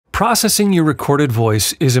Processing your recorded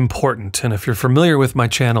voice is important, and if you're familiar with my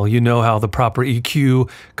channel, you know how the proper EQ,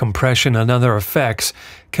 compression, and other effects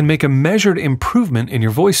can make a measured improvement in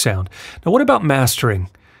your voice sound. Now, what about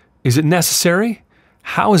mastering? Is it necessary?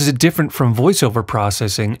 How is it different from voiceover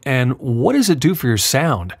processing, and what does it do for your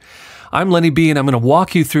sound? I'm Lenny B, and I'm going to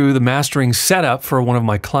walk you through the mastering setup for one of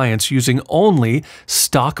my clients using only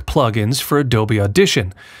stock plugins for Adobe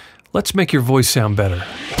Audition. Let's make your voice sound better.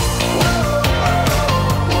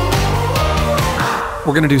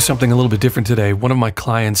 We're going to do something a little bit different today. One of my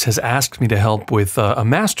clients has asked me to help with a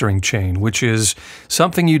mastering chain, which is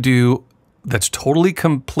something you do that's totally,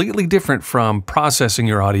 completely different from processing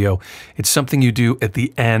your audio. It's something you do at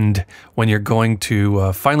the end when you're going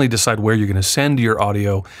to finally decide where you're going to send your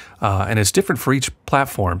audio, and it's different for each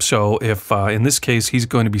platform. So if, in this case, he's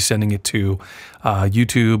going to be sending it to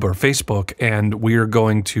YouTube or Facebook, and we're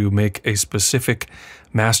going to make a specific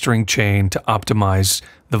mastering chain to optimize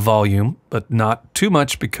the volume, but not too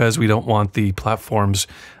much because we don't want the platform's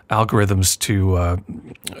algorithms to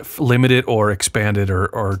limit it or expand it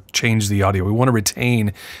or change the audio. We want to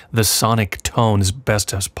retain the sonic tone as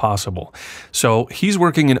best as possible. So he's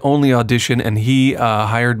working in only Audition, and he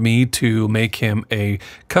hired me to make him a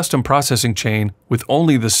custom processing chain with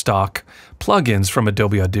only the stock plugins from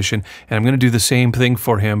Adobe Audition, and I'm going to do the same thing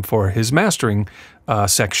for him for his mastering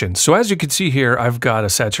section. So as you can see here, I've got a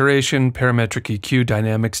saturation, parametric EQ,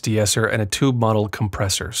 dynamics, de-esser, and a tube model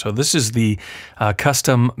compressor. So this is the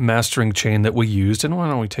custom mastering chain that we used, and why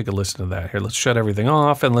don't we take a listen to that here. Let's shut everything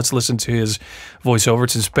off and let's listen to his voiceover.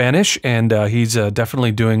 It's in Spanish, and he's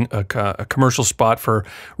definitely doing a commercial spot for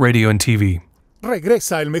radio and TV.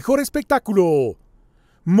 Regresa el mejor espectáculo,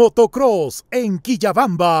 motocross en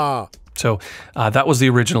Quillabamba. So that was the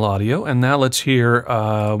original audio, and now let's hear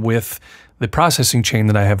with the processing chain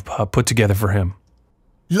that I have put together for him.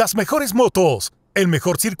 Las mejores motos, el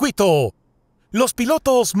mejor circuito, los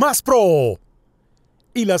pilotos más pro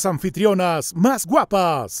y las anfitrionas más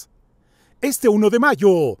guapas. Este 1 de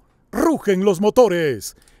mayo, rugen los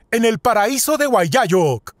motores en el paraíso de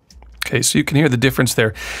Guayayoc. Okay, so you can hear the difference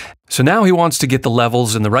there. So now he wants to get the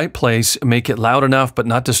levels in the right place, make it loud enough but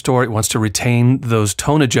not distort. He wants to retain those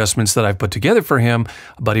tone adjustments that I've put together for him,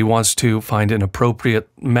 but he wants to find an appropriate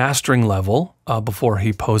mastering level before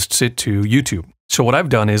he posts it to YouTube. So what I've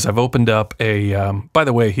done is I've opened up a, by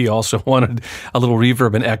the way, he also wanted a little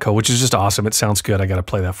reverb and echo, which is just awesome. It sounds good. I got to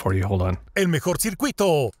play that for you. Hold on. El mejor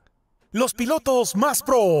circuito, los pilotos más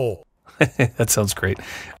pro. That sounds great.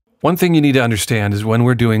 One thing you need to understand is when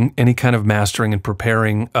we're doing any kind of mastering and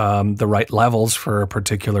preparing the right levels for a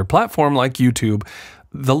particular platform like YouTube,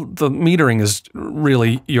 the metering is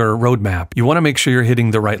really your roadmap. You want to make sure you're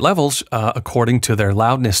hitting the right levels according to their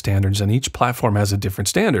loudness standards, and each platform has a different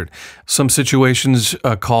standard. Some situations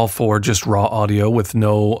call for just raw audio with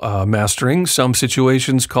no mastering. Some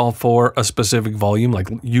situations call for a specific volume like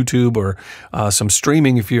YouTube or some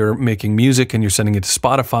streaming. If you're making music and you're sending it to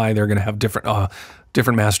Spotify, they're going to have different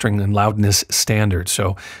mastering and loudness standards.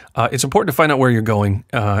 So it's important to find out where you're going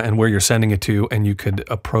and where you're sending it to, and you could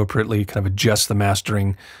appropriately kind of adjust the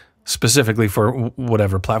mastering specifically for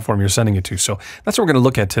whatever platform you're sending it to. So that's what we're going to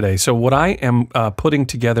look at today. So what I am putting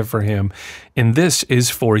together for him in this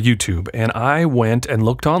is for YouTube, and I went and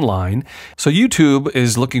looked online. So YouTube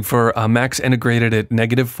is looking for a max integrated at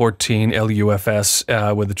 -14 LUFS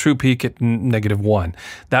with a true peak at -1.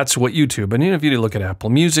 That's what YouTube. And if you look at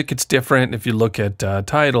Apple Music, it's different. If you look at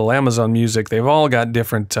Tidal, Amazon Music, they've all got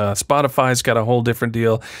different. Spotify's got a whole different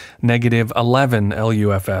deal, -11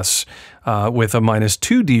 LUFS. With a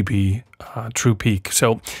 -2 dB true peak.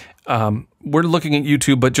 So we're looking at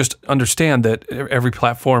YouTube, but just understand that every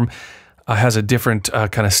platform has a different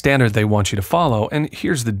kind of standard they want you to follow. And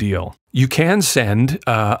here's the deal. You can send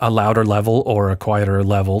a louder level or a quieter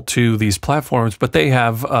level to these platforms, but they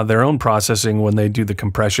have their own processing when they do the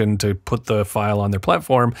compression to put the file on their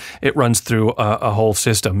platform. It runs through a whole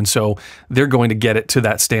system, and so they're going to get it to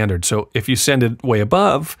that standard. So if you send it way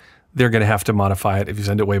above, they're going to have to modify it. If you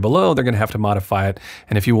send it way below, they're going to have to modify it.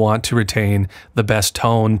 And if you want to retain the best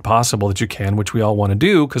tone possible that you can, which we all want to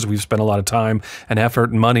do because we've spent a lot of time and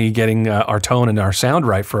effort and money getting our tone and our sound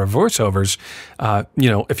right for our voiceovers, you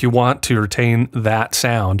know, if you want to retain that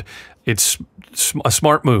sound, it's a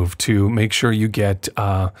smart move to make sure you get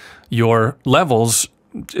your levels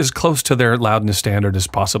as close to their loudness standard as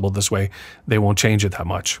possible. This way, they won't change it that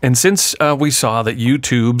much. And since we saw that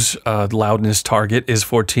YouTube's loudness target is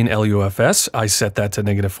 14 LUFS, I set that to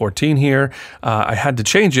 -14 here. I had to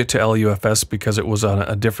change it to LUFS because it was on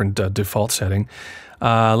a different default setting.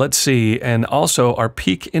 Let's see. And also our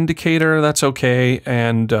peak indicator, that's okay.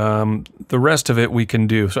 And the rest of it we can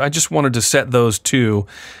do. So I just wanted to set those two.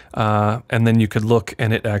 And then you could look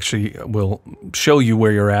and it actually will show you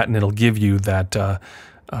where you're at and it'll give you that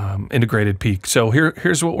integrated peak. So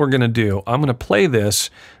here's what we're going to do. I'm going to play this.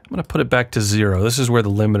 I'm going to put it back to 0. This is where the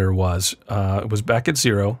limiter was. It was back at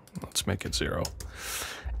 0. Let's make it 0.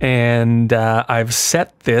 And I've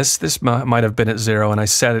set this. This might have been at 0, and I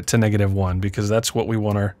set it to -1 because that's what we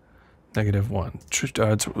want our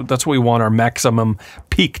 -1. That's what we want our maximum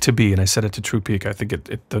peak to be, and I set it to true peak. I think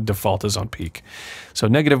the default is on peak. So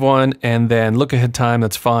 -1, and then look ahead time,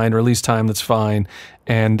 that's fine. Release time, that's fine.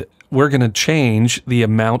 And we're going to change the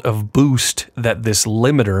amount of boost that this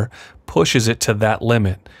limiter pushes it to that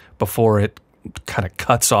limit before it kind of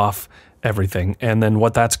cuts off everything. And then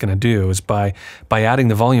what that's going to do is by adding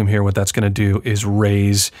the volume here, what that's going to do is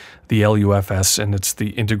raise the LUFS, and it's the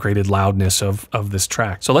integrated loudness of this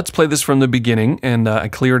track. So let's play this from the beginning, and I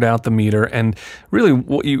cleared out the meter. And really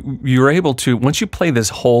what you're able to, once you play this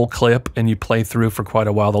whole clip and you play through for quite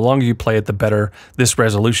a while, the longer you play it, the better this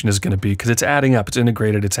resolution is going to be, because it's adding up, it's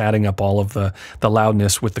integrated, it's adding up all of the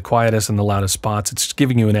loudness with the quietest and the loudest spots. It's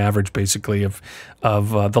giving you an average basically of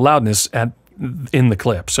the loudness in the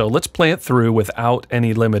clip. So let's play it through without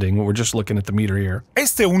any limiting. We're just looking at the meter here.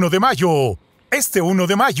 Este 1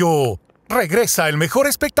 de mayo, regresa el mejor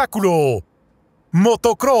espectáculo.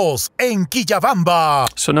 Motocross en Quillabamba.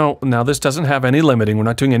 So now this doesn't have any limiting. We're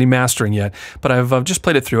not doing any mastering yet, but I've just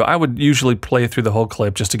played it through. I would usually play through the whole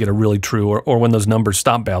clip just to get a really true, or when those numbers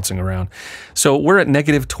stop bouncing around. So we're at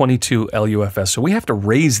 -22 LUFS. So we have to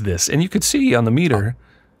raise this, and you could see on the meter.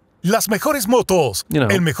 Las mejores motos,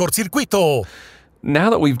 el mejor circuito.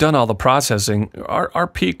 Now that we've done all the processing, our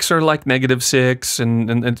peaks are like -6,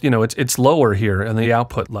 and you know it's lower here in the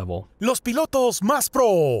output level. Los pilotos más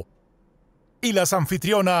pro y las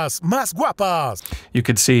anfitrionas más guapas. You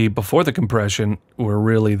could see before the compression where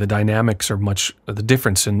really the dynamics are the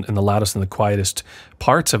difference in the loudest and the quietest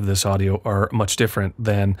parts of this audio are much different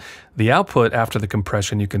than the output after the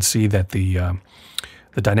compression. You can see that the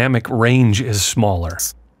dynamic range is smaller.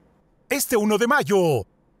 Este 1 de mayo,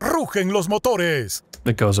 rugen los motores.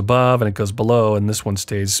 It goes above and it goes below, and this one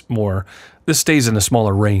stays this stays in a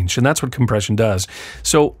smaller range, and that's what compression does.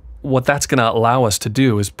 So what that's going to allow us to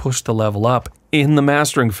do is push the level up in the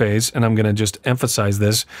mastering phase, and I'm going to just emphasize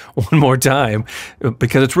this one more time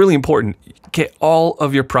because it's really important. Get all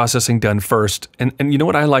of your processing done first, and you know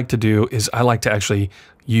what I like to do is I like to actually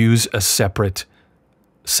use a separate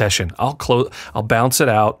session. I'll bounce it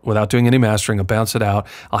out without doing any mastering. I'll bounce it out.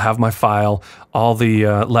 I'll have my file. All the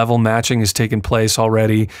level matching has taken place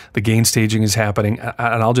already. The gain staging is happening,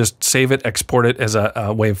 and I'll just save it, export it as a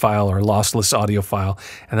WAV file or a lossless audio file,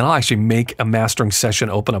 and then I'll actually make a mastering session,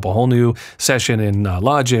 open up a whole new session in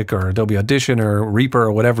Logic or Adobe Audition or Reaper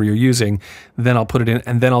or whatever you're using. Then I'll put it in,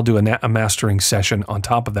 and then I'll do a mastering session on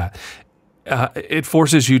top of that. It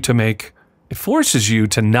forces you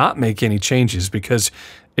to not make any changes, because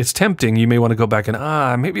it's tempting. You may want to go back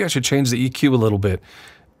and maybe I should change the EQ a little bit.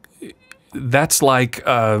 That's like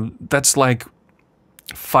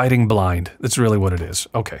fighting blind. That's really what it is.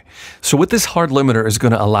 Okay. So what this hard limiter is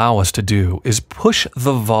going to allow us to do is push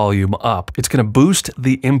the volume up. It's going to boost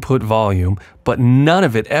the input volume, but none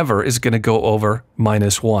of it ever is going to go over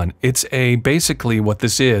 -1. It's basically what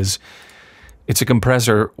this is. It's a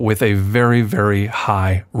compressor with a very, very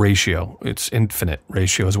high ratio. It's infinite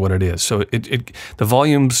ratio is what it is. So the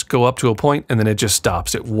volumes go up to a point and then it just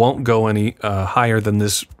stops. It won't go any higher than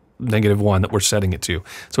this -1 that we're setting it to.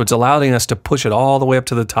 So it's allowing us to push it all the way up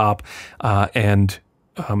to the top.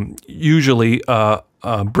 Usually a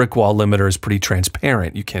brick wall limiter is pretty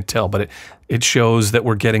transparent. You can't tell, but it shows that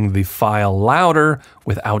we're getting the file louder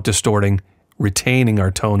without distorting, retaining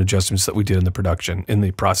our tone adjustments that we did in the production, in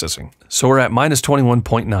the processing. So we're at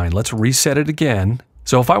 -21.9. Let's reset it again.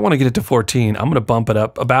 So if I want to get it to 14, I'm going to bump it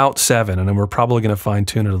up about 7, and then we're probably going to fine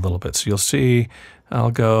tune it a little bit. So you'll see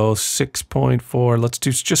I'll go 6.4. Let's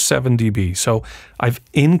do just 7 dB. So I've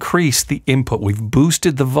increased the input. We've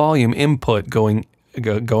boosted the volume input going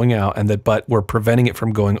out, but we're preventing it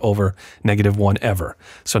from going over -1 ever.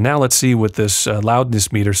 So now let's see what this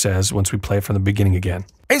loudness meter says once we play it from the beginning again.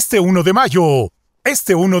 Este 1 de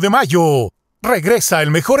mayo, regresa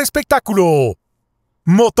el mejor espectáculo.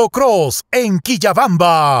 Motocross en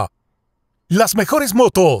Quillabamba. Las mejores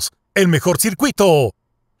motos, el mejor circuito,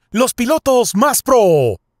 los pilotos más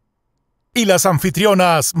pro y las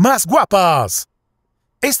anfitrionas más guapas.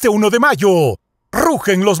 Este 1 de mayo,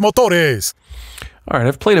 rugen los motores. All right,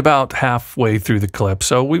 I've played about halfway through the clip,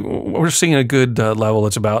 so we're seeing a good level.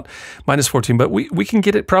 It's about -14, but we can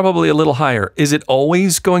get it probably a little higher. Is it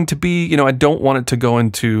always going to be, you know, I don't want it to go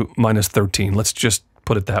into -13. Let's just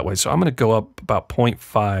put it that way. So I'm going to go up about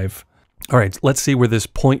 0.5. All right, let's see where this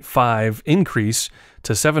 0.5 increase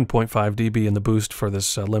to 7.5 dB in the boost for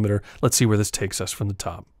this limiter. Let's see where this takes us from the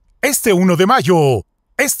top. Este 1 de mayo,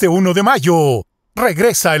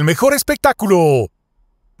 regresa el mejor espectáculo.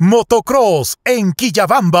 Motocross en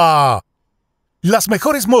Quillabamba. Las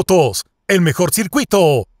mejores motos, el mejor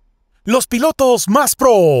circuito, los pilotos más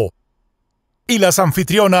pro y las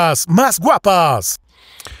anfitrionas más guapas.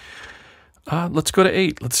 Let's go to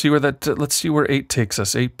 8. Let's see where 8 takes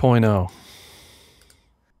us. 8.0.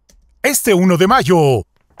 Este 1 de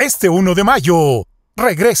mayo,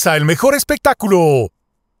 regresa el mejor espectáculo.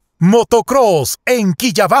 Motocross en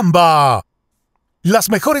Quillabamba. Las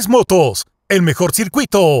mejores motos, el mejor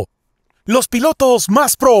circuito, los pilotos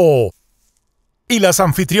más pro y las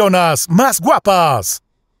anfitrionas más guapas.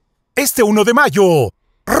 Este 1 de mayo,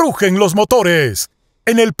 rugen los motores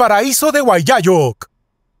en el paraíso de Huayayok.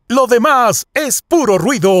 Lo demás es puro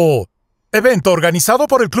ruido. Evento organizado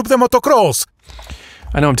por el Club de Motocross.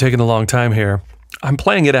 I know I'm taking a long time here. I'm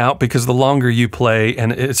playing it out because the longer you play,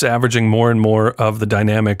 and it's averaging more and more of the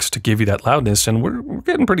dynamics to give you that loudness, and we're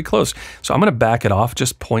getting pretty close. So I'm going to back it off,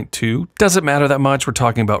 just 0.2. Doesn't matter that much. We're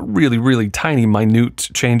talking about really, really tiny, minute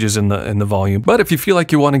changes in the volume. But if you feel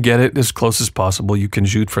like you want to get it as close as possible, you can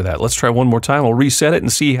shoot for that. Let's try one more time. We'll reset it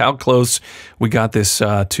and see how close we got this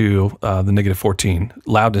to the -14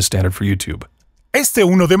 loudness standard for YouTube. Este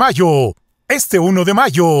 1 de mayo,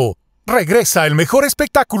 regresa el mejor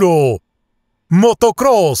espectáculo.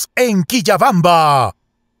 Motocross en Quillabamba.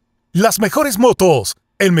 Las mejores motos,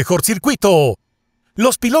 el mejor circuito,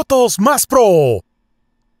 los pilotos más pro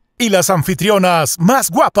y las anfitrionas más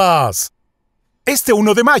guapas. Este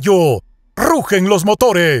 1 de mayo, rugen los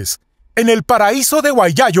motores en el paraíso de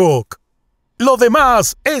Huayayok. Lo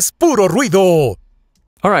demás es puro ruido.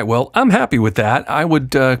 All right, well, I'm happy with that. I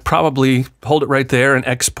would probably hold it right there and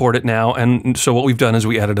export it now. And so what we've done is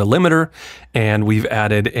we added a limiter and we've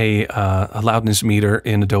added a loudness meter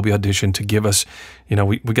in Adobe Audition to give us, you know,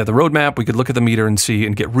 we got the roadmap. We could look at the meter and see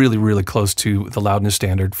and get really, really close to the loudness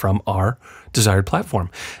standard from our desired platform.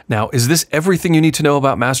 Now, is this everything you need to know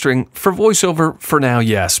about mastering? For voiceover, for now,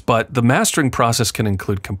 yes, but the mastering process can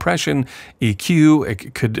include compression, EQ,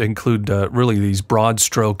 it could include really these broad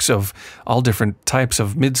strokes of all different types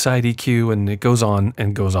of mid-side EQ, and it goes on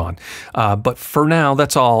and goes on. But for now,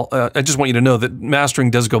 that's all. I just want you to know that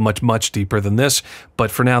mastering does go much, much deeper than this,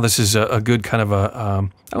 but for now, this is a good kind of a,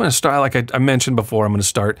 I'm going to start, like I mentioned before, I'm going to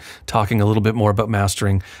start talking a little bit more about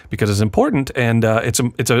mastering because it's important, and it's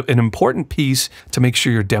an important piece to make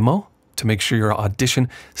sure your demo, to make sure your audition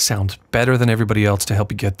sounds better than everybody else to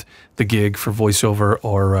help you get the gig for voiceover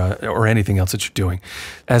or anything else that you're doing.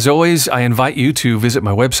 As always, I invite you to visit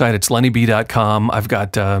my website. It's lennyb.com. I've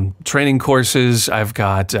got training courses. I've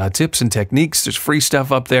got tips and techniques. There's free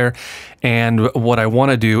stuff up there. And what I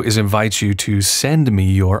want to do is invite you to send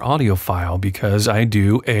me your audio file because I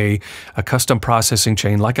do a custom processing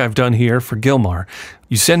chain like I've done here for Gilmar.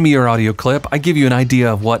 You send me your audio clip. I give you an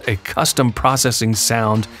idea of what a custom processing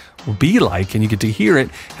sound will be like, and you get to hear it.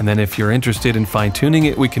 And then if you're interested in fine-tuning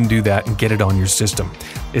it, we can do that and get it on your system.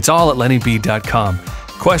 It's all at lennyb.com.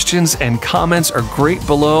 Questions and comments are great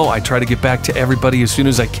below. I try to get back to everybody as soon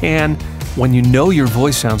as I can. When you know your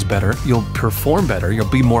voice sounds better, you'll perform better, you'll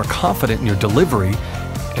be more confident in your delivery.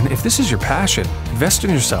 And if this is your passion, invest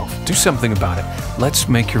in yourself. Do something about it. Let's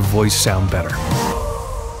make your voice sound better.